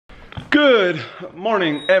Good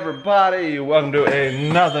morning, everybody. Welcome to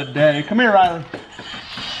another day. Come here, Riley.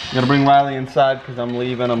 I'm gonna bring Riley inside because I'm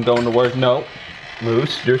leaving. I'm going to work. No,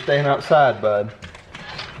 Moose, you're staying outside, bud.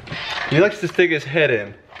 He likes to stick his head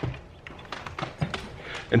in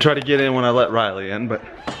and try to get in when I let Riley in, but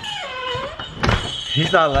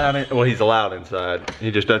he's not allowed in. Well, he's allowed inside.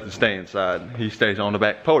 He just doesn't stay inside. He stays on the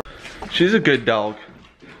back porch. She's a good dog.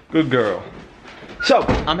 Good girl. So,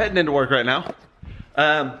 I'm heading into work right now.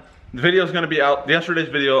 The video is going to be out. Yesterday's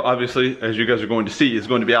video, obviously, as you guys are going to see, is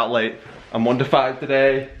going to be out late. I'm 1 to 5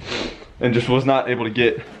 today and just was not able to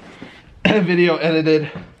get a video edited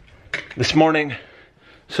this morning.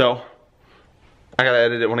 So, I got to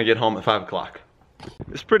edit it when I get home at 5 o'clock.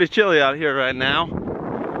 It's pretty chilly out here right now.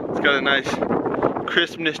 It's got a nice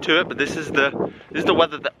crispness to it, but this is the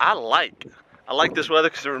weather that I like. I like this weather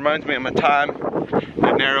because it reminds me of my time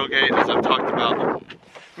at Narrowgate, as I've talked about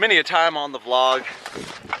many a time on the vlog.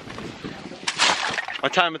 My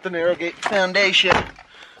time at the Narrowgate Foundation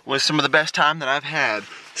was some of the best time that I've had.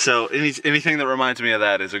 So anything that reminds me of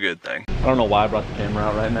that is a good thing. I don't know why I brought the camera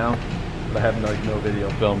out right now, but I have no video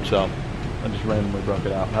filmed, so I just randomly broke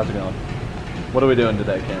it out. How's it going? What are we doing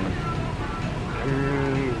today, Cameron?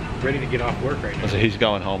 I'm ready to get off work right now. So he's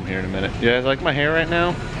going home here in a minute. You guys like my hair right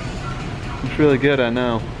now? It's really good, I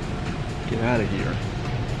know. Get out of here.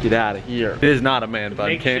 Get out of here. It is not a man bun.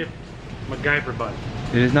 Makeshift MacGyver bun.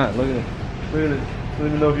 It is not. Look at it. Look at it. I don't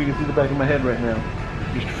even know if you can see the back of my head right now.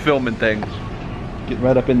 Just filming things. Get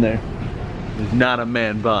right up in there. It's not a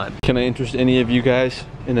man bun. Can I interest any of you guys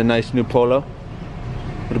in a nice new polo?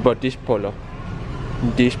 What about this polo?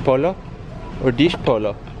 This polo? Or this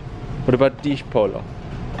polo? What about this polo?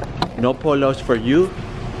 No polos for you?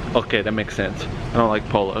 Okay, that makes sense. I don't like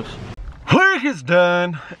polos. Work is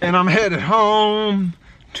done, and I'm headed home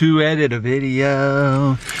to edit a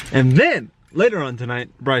video. And then, later on tonight,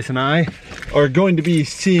 Bryce and I are going to be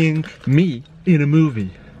seeing me in a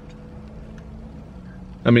movie.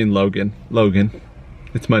 I mean Logan. Logan.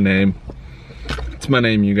 It's my name. It's my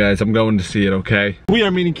name, you guys. I'm going to see it, okay? We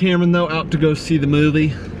are meeting Cameron, though, out to go see the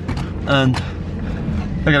movie. And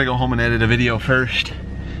I gotta go home and edit a video first.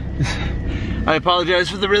 I apologize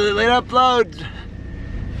for the really late upload,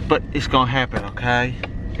 but it's gonna happen, okay?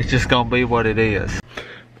 It's just gonna be what it is.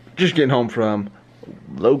 Just getting home from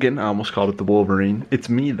Logan. I almost called it the Wolverine. It's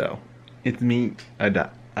me, though. It's me.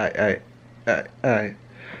 My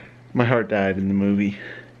heart died in the movie.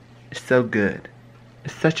 It's so good.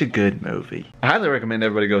 It's such a good movie. I highly recommend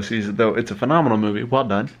everybody go see it, though. It's a phenomenal movie. Well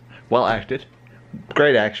done. Well acted.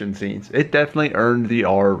 Great action scenes. It definitely earned the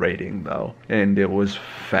R rating, though. And it was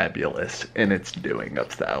fabulous in its doing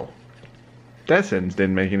of so. That sentence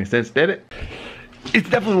didn't make any sense, did it? It's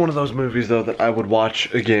definitely one of those movies, though, that I would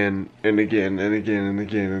watch again and again and again and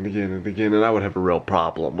again and again and again, and I would have a real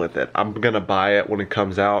problem with it. I'm gonna buy it when it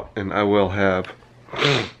comes out, and I will have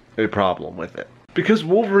a problem with it. Because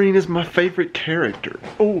Wolverine is my favorite character.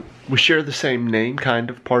 Oh, we share the same name,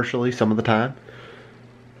 kind of, partially, some of the time.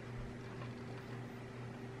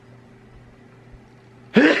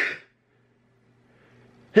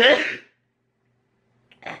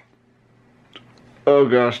 Oh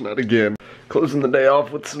gosh, not again. Closing the day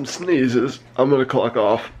off with some sneezes. I'm gonna clock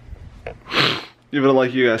off. Give it a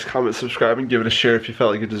like, you guys. Comment, subscribe, and give it a share if you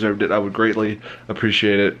felt like you deserved it. I would greatly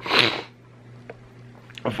appreciate it.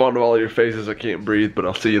 I'm fond of all of your faces. I can't breathe, but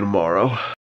I'll see you tomorrow.